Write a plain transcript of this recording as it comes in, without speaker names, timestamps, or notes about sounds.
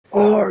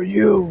Are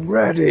you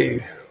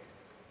ready?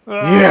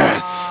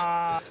 Yes!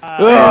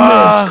 In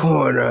this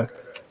corner,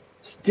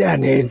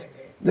 standing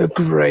the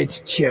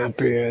great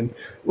champion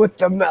with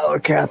the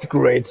Malakath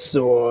Great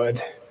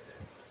Sword.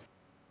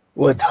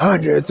 With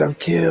hundreds of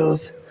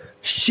kills,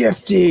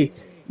 Shifty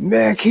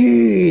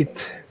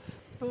McHeath.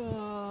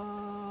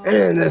 And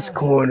in this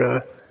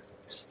corner,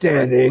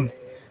 standing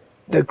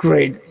the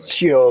great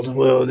shield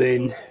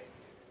wielding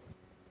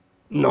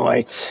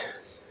knight,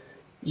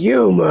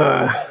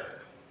 Yuma.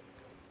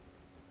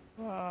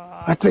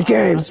 Let the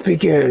games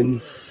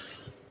begin.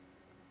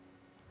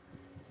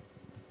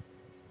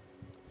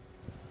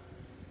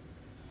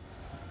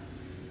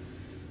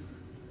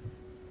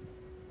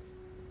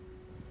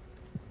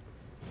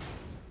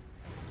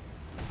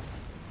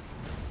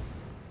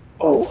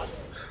 Oh,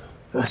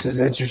 this is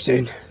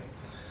interesting.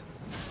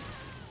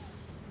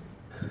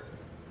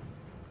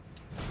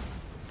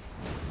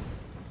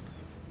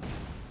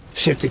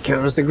 Shifty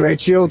counters the great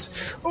shield.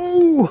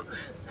 Oh!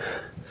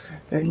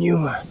 And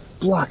Yuma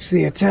blocks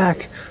the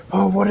attack.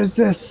 Oh, what is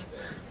this?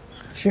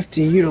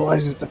 Shifty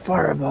utilizes the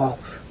fireball.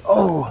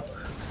 Oh,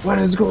 what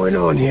is going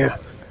on here?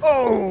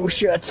 Oh,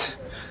 shit.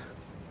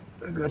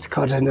 I got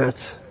caught in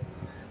that.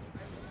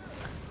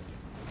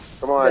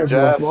 Come on,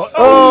 Jess.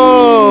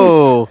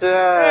 Oh!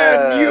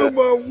 And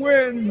Yuma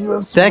wins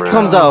this That round.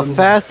 comes out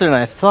faster than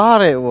I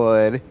thought it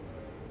would.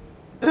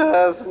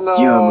 Jess, no!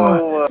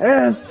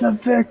 Yuma is the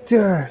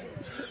victor.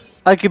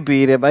 I could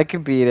beat him, I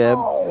could beat him.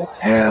 Oh,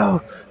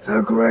 hell,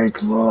 the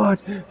great lord,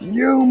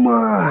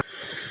 Yuma!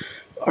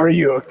 Are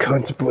you a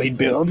cunt bleed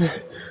build?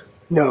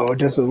 No, it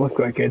doesn't look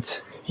like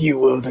it. You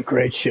wield a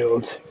great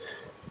shield.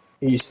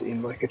 You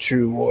seem like a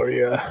true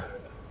warrior.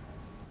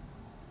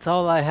 That's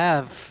all I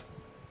have.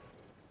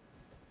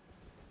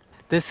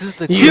 This is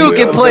the You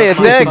can play at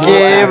that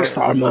game! Axe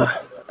armor.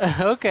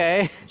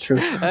 Okay. True.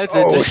 That's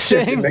Oh,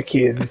 shit, interesting.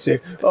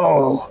 McKids.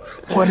 Oh,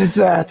 what is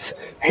that?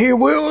 He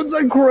wields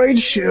a great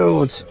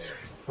shield.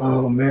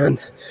 Oh, man.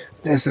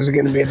 This is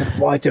going to be the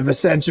fight of a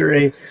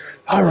century.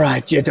 All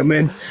right,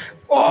 gentlemen.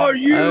 Are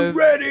you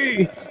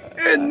ready?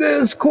 In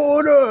this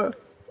corner,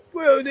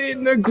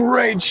 wielding the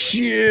great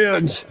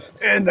shield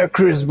and the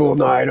Crucible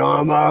Knight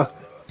armor,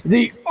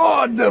 the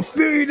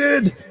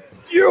undefeated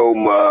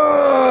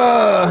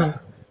Yuma!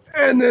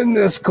 And in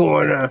this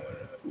corner,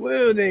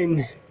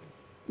 wielding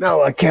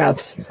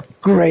Malakath's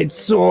great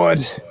sword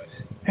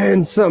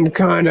and some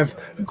kind of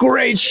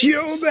great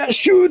shield that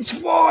shoots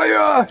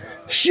fire,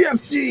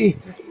 Shifty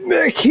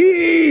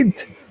McHeath,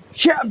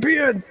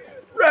 champion,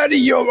 ready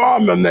your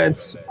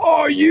armaments.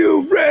 Are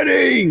you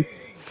ready?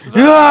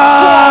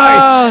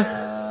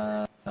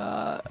 Ah!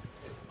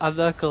 I'm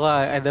not gonna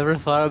lie, I never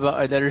thought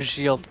about another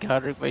shield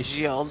countering my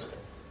shield.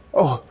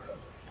 Oh,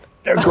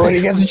 they're going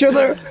against each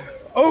other.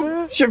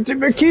 Oh, Shifty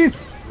McHeath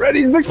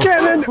readies the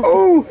cannon.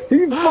 Oh,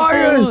 he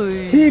fires.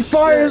 Holy He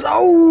fires.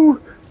 Oh,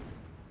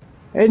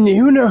 and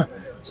Yuna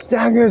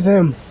staggers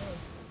him.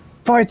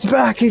 Fights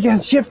back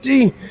against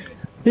Shifty.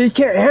 He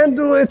can't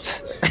handle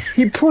it.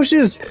 He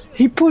pushes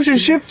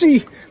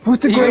Shifty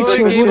with the great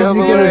shield. What is he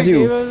gonna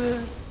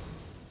do?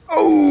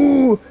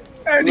 Oh,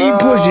 and he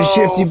pushes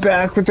Shifty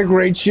back with the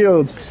great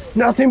shield.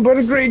 Nothing but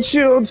a great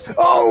shield.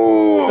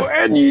 Oh,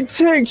 and he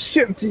takes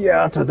Shifty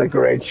out of the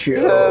great shield.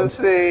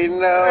 Jesse, And the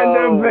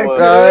no!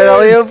 victor I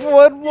only is have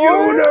one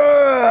more!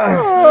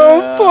 Yuna.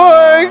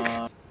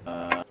 Oh,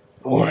 fuck!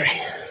 Boy.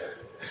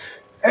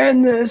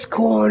 And this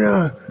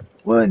corner,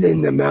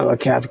 within the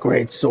Malakath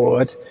Great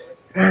Sword,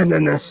 and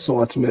an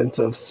assortment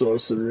of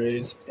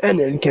sorceries and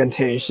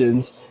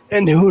incantations,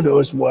 and who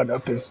knows what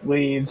up his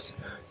sleeves,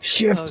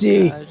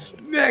 Shifty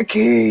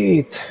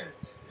McHeath.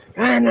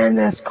 And in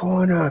this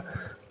corner,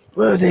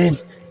 within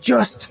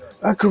just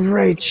a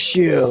great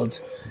shield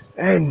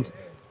and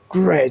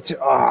great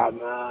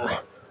armor,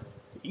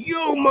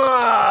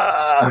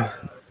 Yuma.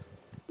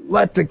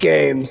 Let the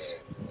games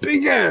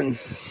begin.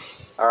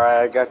 Alright,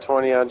 I got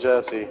 20 on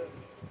Jesse.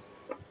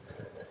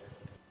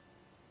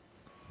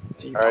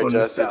 Alright,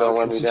 Jesse, don't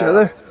let me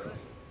down.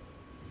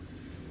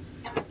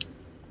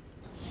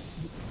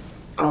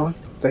 Oh,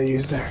 they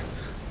use their...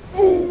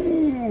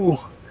 Ooh!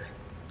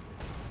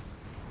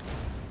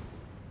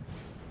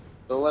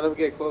 Don't let him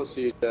get close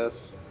to you,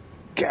 Jess.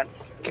 Get.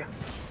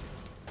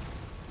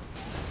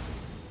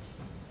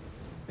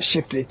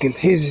 Shifty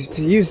continues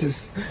to use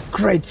his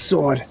great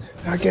sword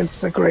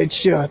against the great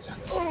shield.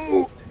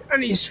 Oh,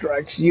 and he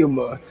strikes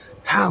Yuma.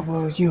 How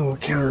will you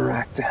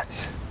counteract that?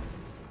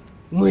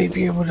 Will you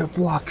be able to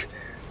block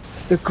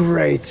the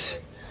great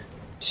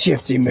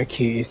Shifty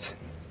McHeath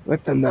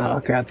with the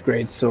Malakath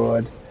Great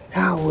Sword?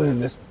 How will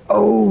this...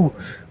 Oh!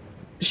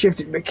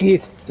 Shifty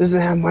McHeath doesn't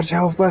have much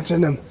health left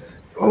in him.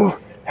 Oh,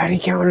 and he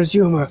counters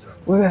Yuma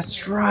with a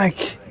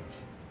strike.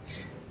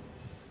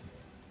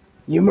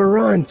 Yuma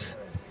runs,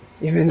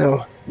 even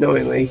though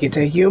knowingly he can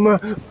take Yuma.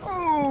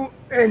 Oh,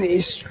 and he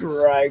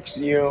strikes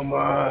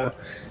Yuma.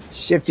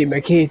 Shifty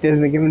McHeath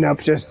isn't giving up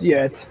just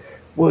yet.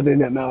 Wielding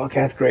that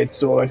Malakath Great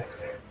Sword,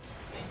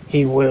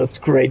 he wields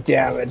great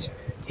damage.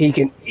 He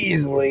can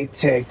easily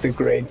take the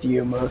great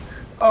Yuma.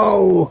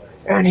 Oh,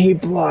 and he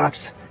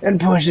blocks and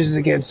pushes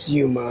against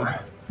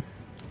Yuma.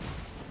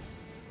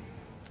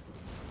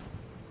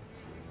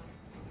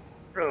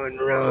 Rolling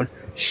around,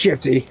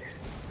 Shifty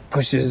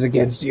pushes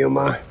against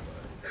Yuma.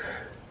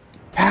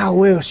 How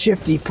will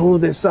Shifty pull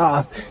this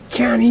off?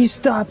 Can he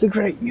stop the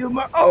great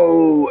Yuma?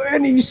 Oh,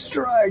 and he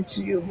strikes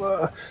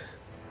Yuma.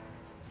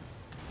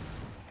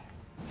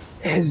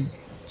 His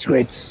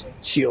great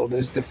shield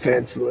is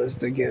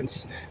defenseless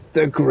against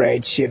the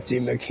great Shifty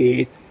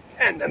McKeith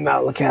and the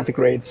Malacath the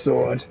Great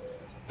Sword.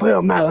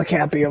 Will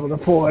Malacath be able to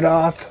pull it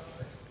off?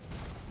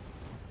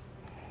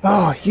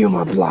 Oh,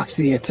 Yuma blocks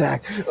the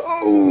attack.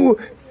 Oh,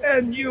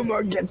 and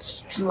Yuma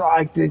gets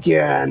striked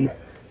again.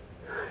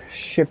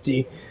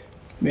 Shifty,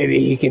 maybe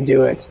he can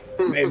do it.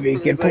 Maybe he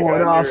can It's like pull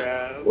it on off your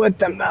ass. with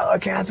the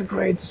Malacath the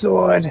Great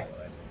Sword.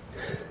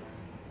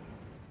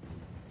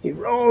 He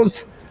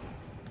rolls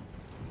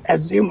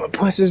as Yuma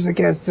pushes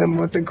against him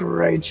with the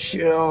Great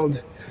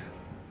Shield.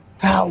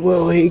 How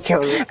will he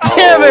counter?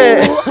 Damn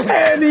it! Oh,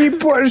 and he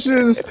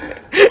pushes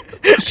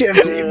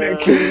Shifty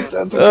McKeith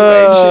with the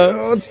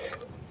Great Shield.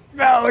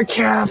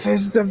 Malacath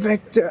is the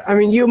victor. I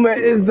mean, Yuma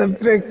is the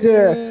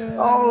victor.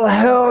 All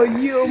hell,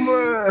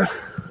 Yuma.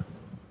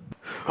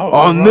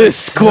 On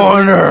this There we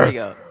corner,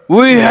 go.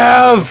 we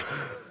have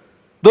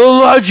the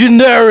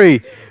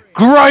legendary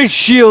Great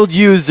Shield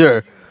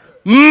user,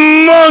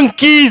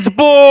 Monkeys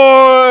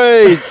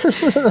Boys,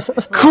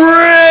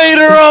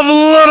 creator of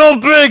Little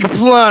Big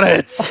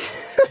Planets.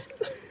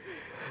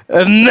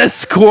 In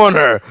this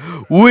corner,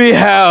 we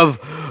have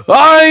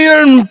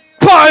Iron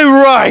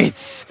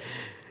Pyrites,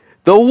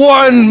 the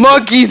one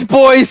Monkeys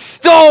Boys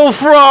stole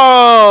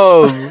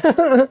from.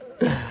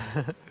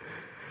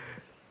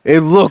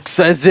 It looks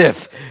as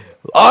if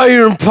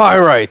Iron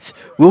Pyrites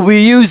will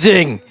be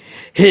using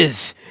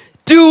his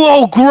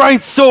duo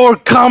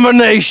greatsword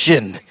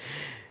combination,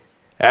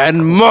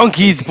 and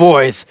Monkeys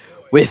Boys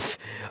with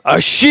a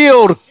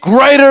shield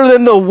greater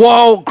than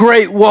the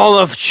Great Wall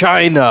of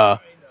China.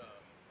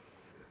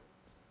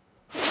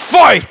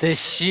 Fight!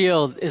 This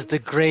shield is the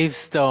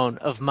gravestone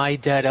of my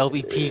dead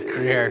LBP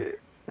career.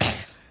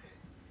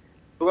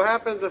 What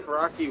happens if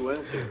Rocky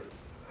wins here?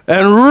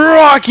 And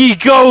Rocky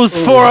goes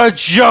for a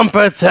jump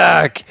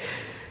attack,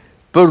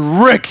 but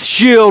Rick's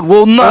shield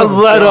will not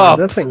let God, up.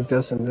 That thing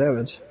does some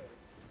damage.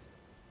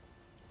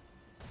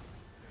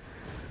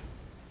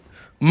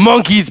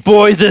 Monkeys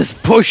Boys is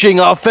pushing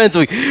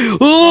offensively.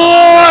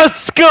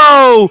 Let's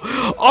go!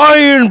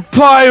 Iron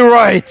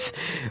Pyrites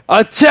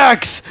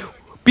attacks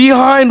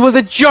behind with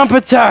a jump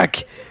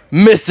attack.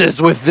 Misses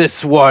with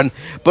this one,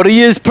 but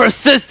he is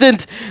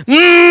persistent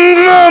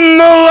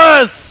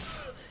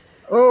nonetheless.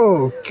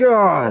 Oh,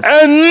 God.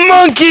 And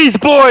Monkeys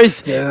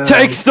Boys Damn.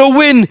 takes the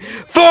win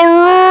for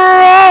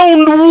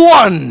round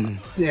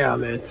one.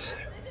 Damn it.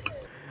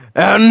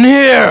 And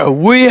here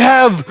we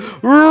have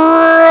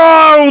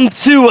round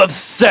two of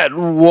set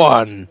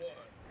one.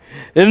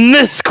 In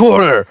this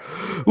corner,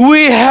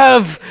 we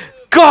have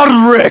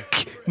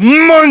Godric,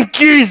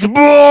 Monkeys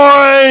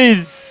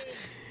Boys.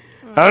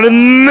 And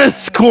in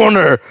this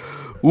corner,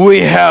 we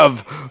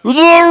have The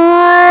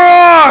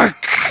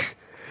Rock,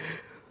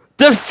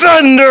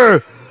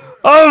 defender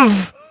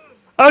of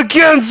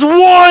against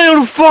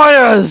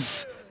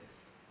Wildfires.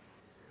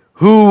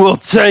 Who will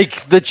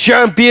take the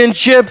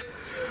championship?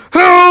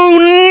 Who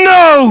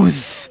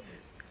knows?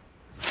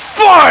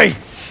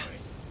 Fight!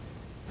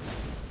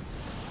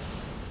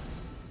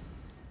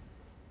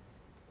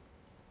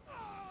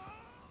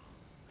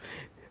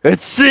 It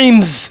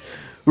seems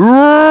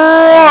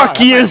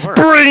Rocky is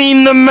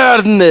bringing the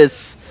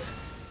madness.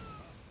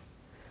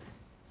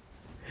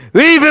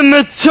 Even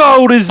the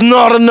toad is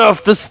not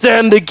enough to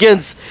stand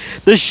against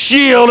the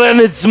shield and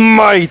its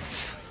might.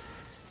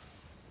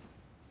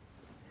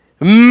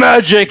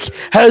 Magic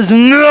has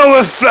no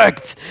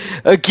effect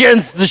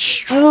against the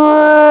strong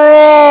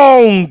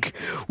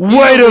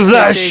weight of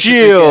that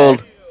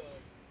shield.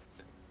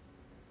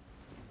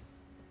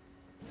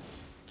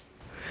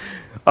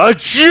 A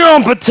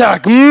jump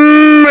attack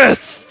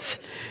missed.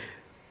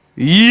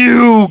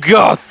 You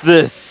got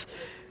this.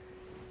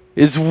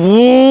 Is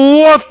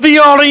what the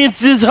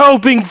audience is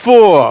hoping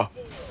for.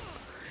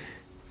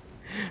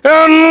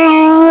 And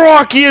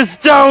Rocky is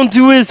down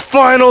to his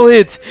final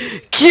hit.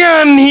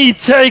 Can he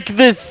take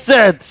this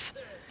set?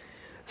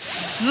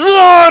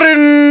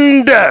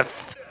 Sudden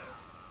death.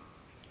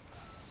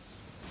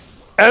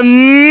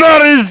 And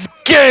that is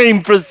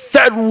game for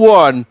set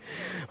one.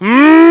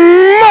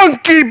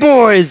 Monkey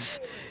Boys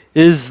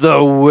is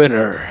the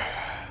winner.